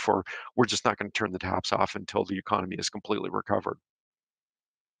code for we're just not going to turn the taps off until the economy is completely recovered.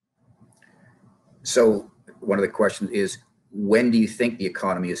 So one of the questions is, when do you think the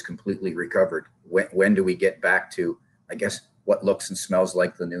economy is completely recovered? When do we get back to, I guess, what looks and smells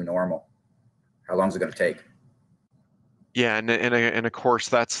like the new normal? How long is it going to take? Yeah, and of course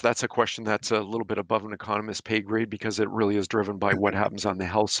that's a question that's a little bit above an economist's pay grade, because it really is driven by what happens on the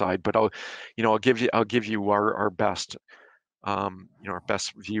health side. But I'll give you our best our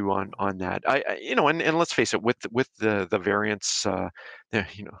best view on that. And let's face it, with the variants, I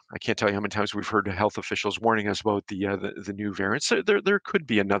can't tell you how many times we've heard health officials warning us about the new variants. There could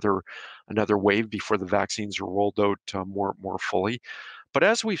be another wave before the vaccines are rolled out more fully. But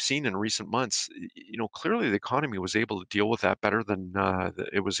as we've seen in recent months, clearly the economy was able to deal with that better than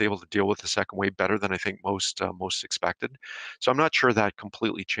it was able to deal with the second wave better than I think most expected. So I'm not sure that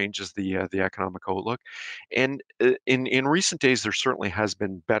completely changes the economic outlook. And in recent days, there certainly has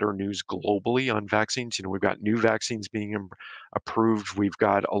been better news globally on vaccines. We've got new vaccines being approved. We've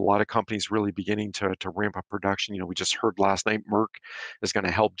got a lot of companies really beginning to ramp up production. We just heard last night Merck is going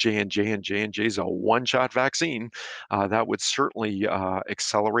to help J&J, and J&J is a one-shot vaccine. That would certainly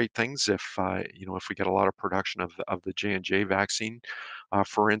accelerate things if we get a lot of production of the J&J vaccine,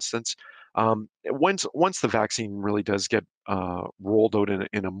 for instance. Once the vaccine really does get rolled out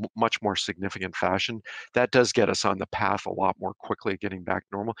in a much more significant fashion, that does get us on the path a lot more quickly getting back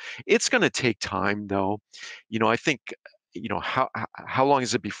to normal. It's going to take time, though. I think how long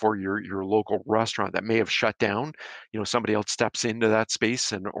is it before your local restaurant that may have shut down, somebody else steps into that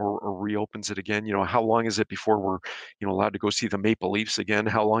space or reopens it again? How long is it before we're allowed to go see the Maple Leafs again?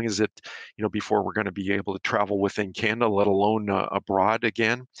 How long is it before we're going to be able to travel within Canada, let alone abroad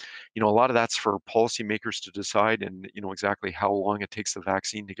again? A lot of that's for policymakers to decide, and exactly how long it takes the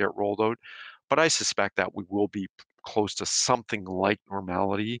vaccine to get rolled out. But I suspect that we will be close to something like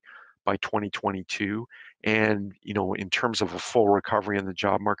normality by 2022. And in terms of a full recovery in the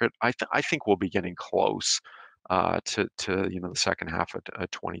job market, I think we'll be getting close to the second half of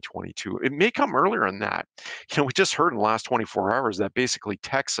 2022. It may come earlier than that. We just heard in the last 24 hours that basically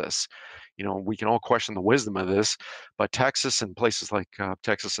Texas, we can all question the wisdom of this, but Texas and places like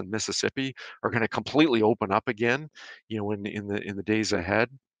Texas and Mississippi are going to completely open up again, in the days ahead.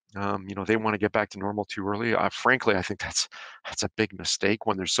 They want to get back to normal too early. Frankly, I think that's a big mistake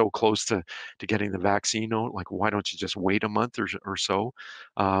when they're so close to getting the vaccine out. Like, why don't you just wait a month or so?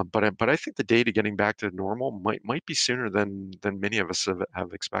 But I think the day to getting back to normal might be sooner than many of us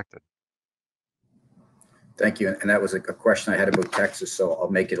have expected. Thank you. And that was a question I had about Texas, so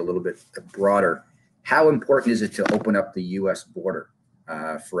I'll make it a little bit broader. How important is it to open up the U.S. border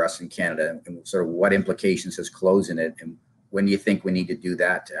for us in Canada, and sort of what implications has closing it, and when do you think we need to do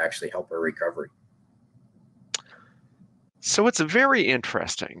that to actually help our recovery? So it's very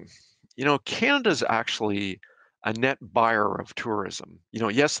interesting. Canada's actually a net buyer of tourism.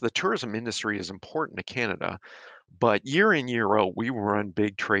 Yes, the tourism industry is important to Canada, but year in, year out, we run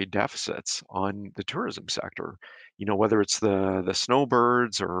big trade deficits on the tourism sector. Whether it's the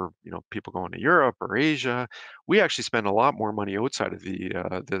snowbirds or people going to Europe or Asia, we actually spend a lot more money outside of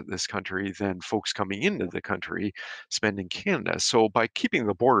this country than folks coming into the country spend in Canada. So by keeping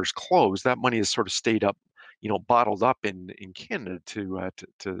the borders closed, that money has sort of stayed up, bottled up in Canada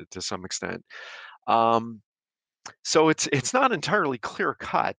to some extent. So it's not entirely clear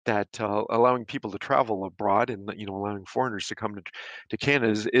cut that allowing people to travel abroad and allowing foreigners to come to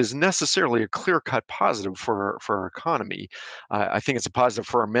Canada is necessarily a clear cut positive for our economy. I think it's a positive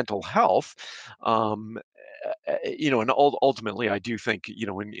for our mental health. Um, and ultimately, I do think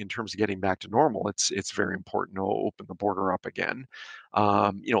in terms of getting back to normal, it's very important to open the border up again.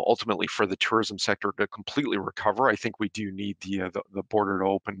 Ultimately, for the tourism sector to completely recover, I think we do need the border to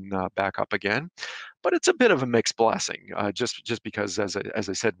open back up again. But it's a bit of a mixed blessing, just because, as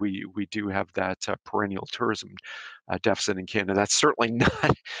I said, we do have that perennial tourism deficit in Canada. That's certainly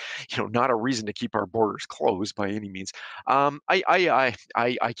not, not a reason to keep our borders closed by any means. I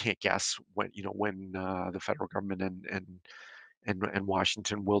can't guess when the federal government and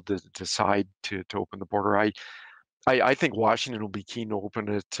Washington will decide to open the border. I think Washington will be keen to open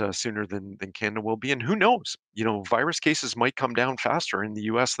it sooner than Canada will be, and who knows? Virus cases might come down faster in the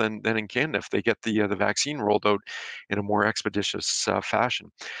U.S. than in Canada if they get the vaccine rolled out in a more expeditious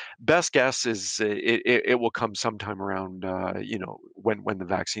fashion. Best guess is it will come sometime around when the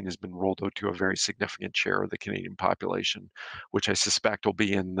vaccine has been rolled out to a very significant share of the Canadian population, which I suspect will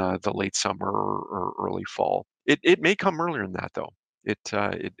be in the late summer or early fall. It may come earlier than that, though.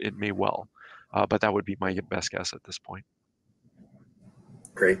 It may well. But that would be my best guess at this point.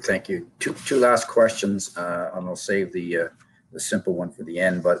 Great, thank you. Two last questions, and I'll save the simple one for the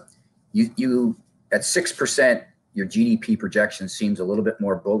end. But you at 6%, your GDP projection seems a little bit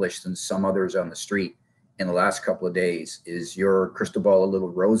more bullish than some others on the street in the last couple of days. Is your crystal ball a little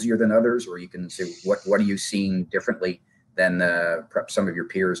rosier than others, or you can say what are you seeing differently than perhaps some of your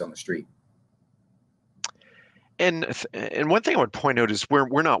peers on the street? And one thing I would point out is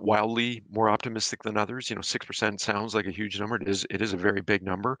we're not wildly more optimistic than others. 6% sounds like a huge number. It is a very big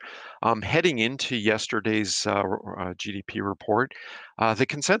number. Heading into yesterday's GDP report, the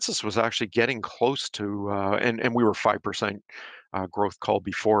consensus was actually getting close to, and we were 5% growth call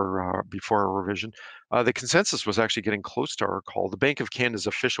before our revision. The consensus was actually getting close to our call. The Bank of Canada's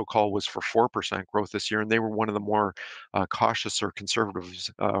official call was for 4% growth this year, and they were one of the more cautious or conservative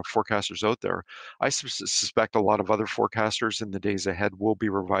forecasters out there. I suspect a lot of other forecasters in the days ahead will be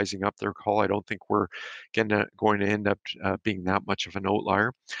revising up their call. I don't think we're going to end up being that much of an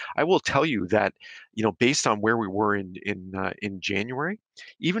outlier. I will tell you that, based on where we were in January,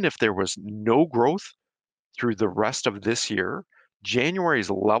 even if there was no growth through the rest of this year,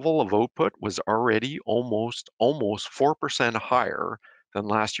 January's level of output was already almost 4% higher than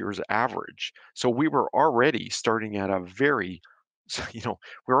last year's average. So we were already starting at a very,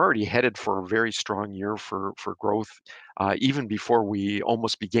 we're already headed for a very strong year for growth, even before we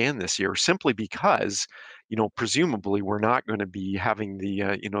almost began this year, simply because, presumably we're not going to be having the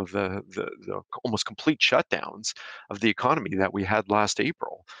almost complete shutdowns of the economy that we had last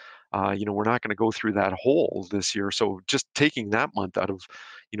April. We're not going to go through that hole this year. So just taking that month out of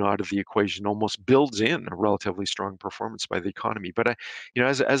the equation almost builds in a relatively strong performance by the economy. But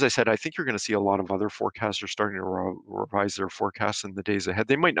as I said, I think you're going to see a lot of other forecasters starting to revise their forecasts in the days ahead.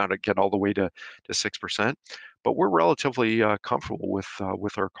 They might not get all the way to 6%, but we're relatively comfortable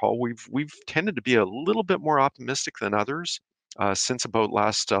with our call. We've tended to be a little bit more optimistic than others since about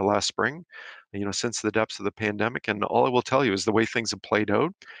last spring, since the depths of the pandemic. And all I will tell you is the way things have played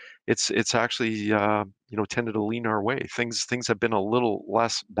out, it's actually tended to lean our way. Things have been a little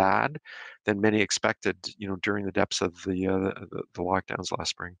less bad than many expected, during the depths of the lockdowns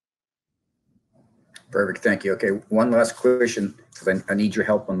last spring. Perfect, thank you. Okay, one last question, because I need your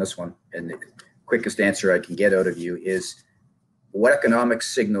help on this one. And the quickest answer I can get out of you is, what economic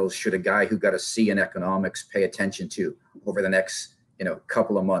signals should a guy who got a C in economics pay attention to over the next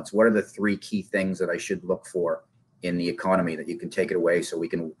couple of months? What are the 3 key things that I should look for in the economy that you can take it away, so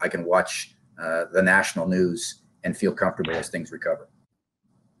I can watch the national news and feel comfortable as things recover?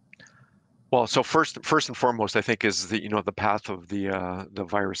 Well, so first and foremost, I think is the path of the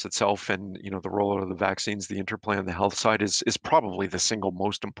virus itself, and the rollout of the vaccines. The interplay on the health side is probably the single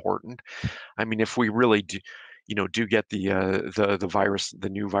most important. I mean, if we really do get the virus, the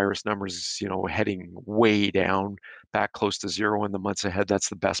new virus numbers, heading way down, back close to zero in the months ahead, that's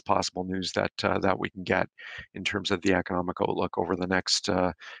the best possible news that we can get in terms of the economic outlook over the next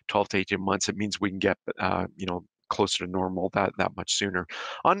 12 to 18 months. It means we can get closer to normal that much sooner.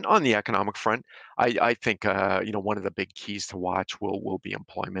 On the economic front, I think one of the big keys to watch will be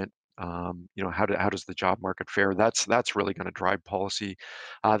employment. How does the job market fare? That's really going to drive policy.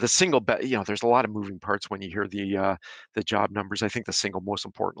 The single there's a lot of moving parts when you hear the job numbers. I think the single most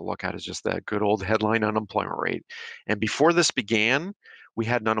important to look at is just that good old headline unemployment rate. And before this began, we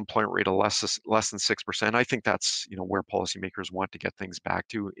had an unemployment rate of less than 6%. I think that's where policymakers want to get things back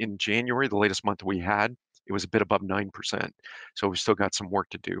to. In January, the latest month we had, it was a bit above 9%. So we've still got some work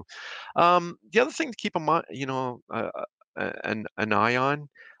to do. The other thing to keep in mind, an eye on,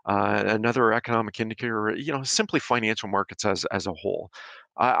 another economic indicator, simply financial markets as a whole.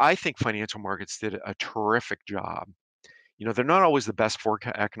 I think financial markets did a terrific job. They're not always the best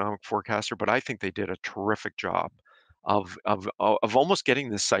economic forecaster, but I think they did a terrific job of almost getting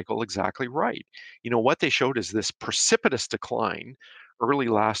this cycle exactly right. What they showed is this precipitous decline early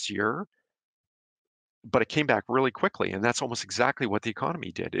last year, but it came back really quickly, and that's almost exactly what the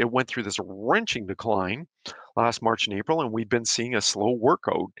economy did. It went through this wrenching decline last March and April, and we've been seeing a slow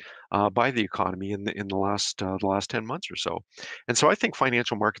workout by the economy in the last 10 months or so. And so I think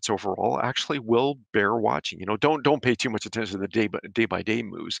financial markets overall actually will bear watching. Don't pay too much attention to the day by day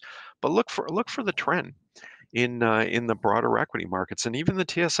moves, but look for the trend in the broader equity markets. And even the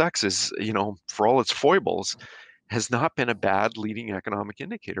TSX is, for all its foibles, has not been a bad leading economic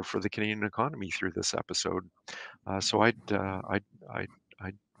indicator for the Canadian economy through this episode. So I'd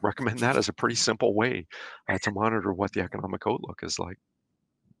recommend that as a pretty simple way to monitor what the economic outlook is like.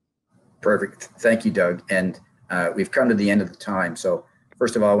 Perfect. Thank you, Doug. And we've come to the end of the time. So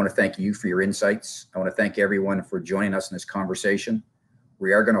first of all, I want to thank you for your insights. I want to thank everyone for joining us in this conversation.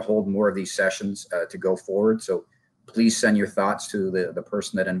 We are going to hold more of these sessions to go forward. So please send your thoughts to the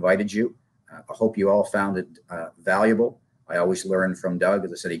person that invited you. I hope you all found it valuable. I always learn from Doug,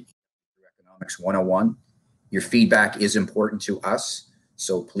 as I said, Economics 101. Your feedback is important to us.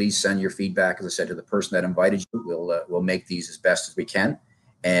 So please send your feedback, as I said, to the person that invited you. We'll make these as best as we can.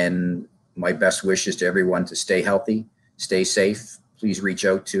 And my best wishes to everyone to stay healthy, stay safe. Please reach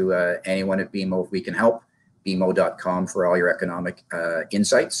out to anyone at BMO if we can help. BMO.com for all your economic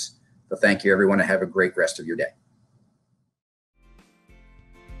insights. So thank you, everyone, and have a great rest of your day.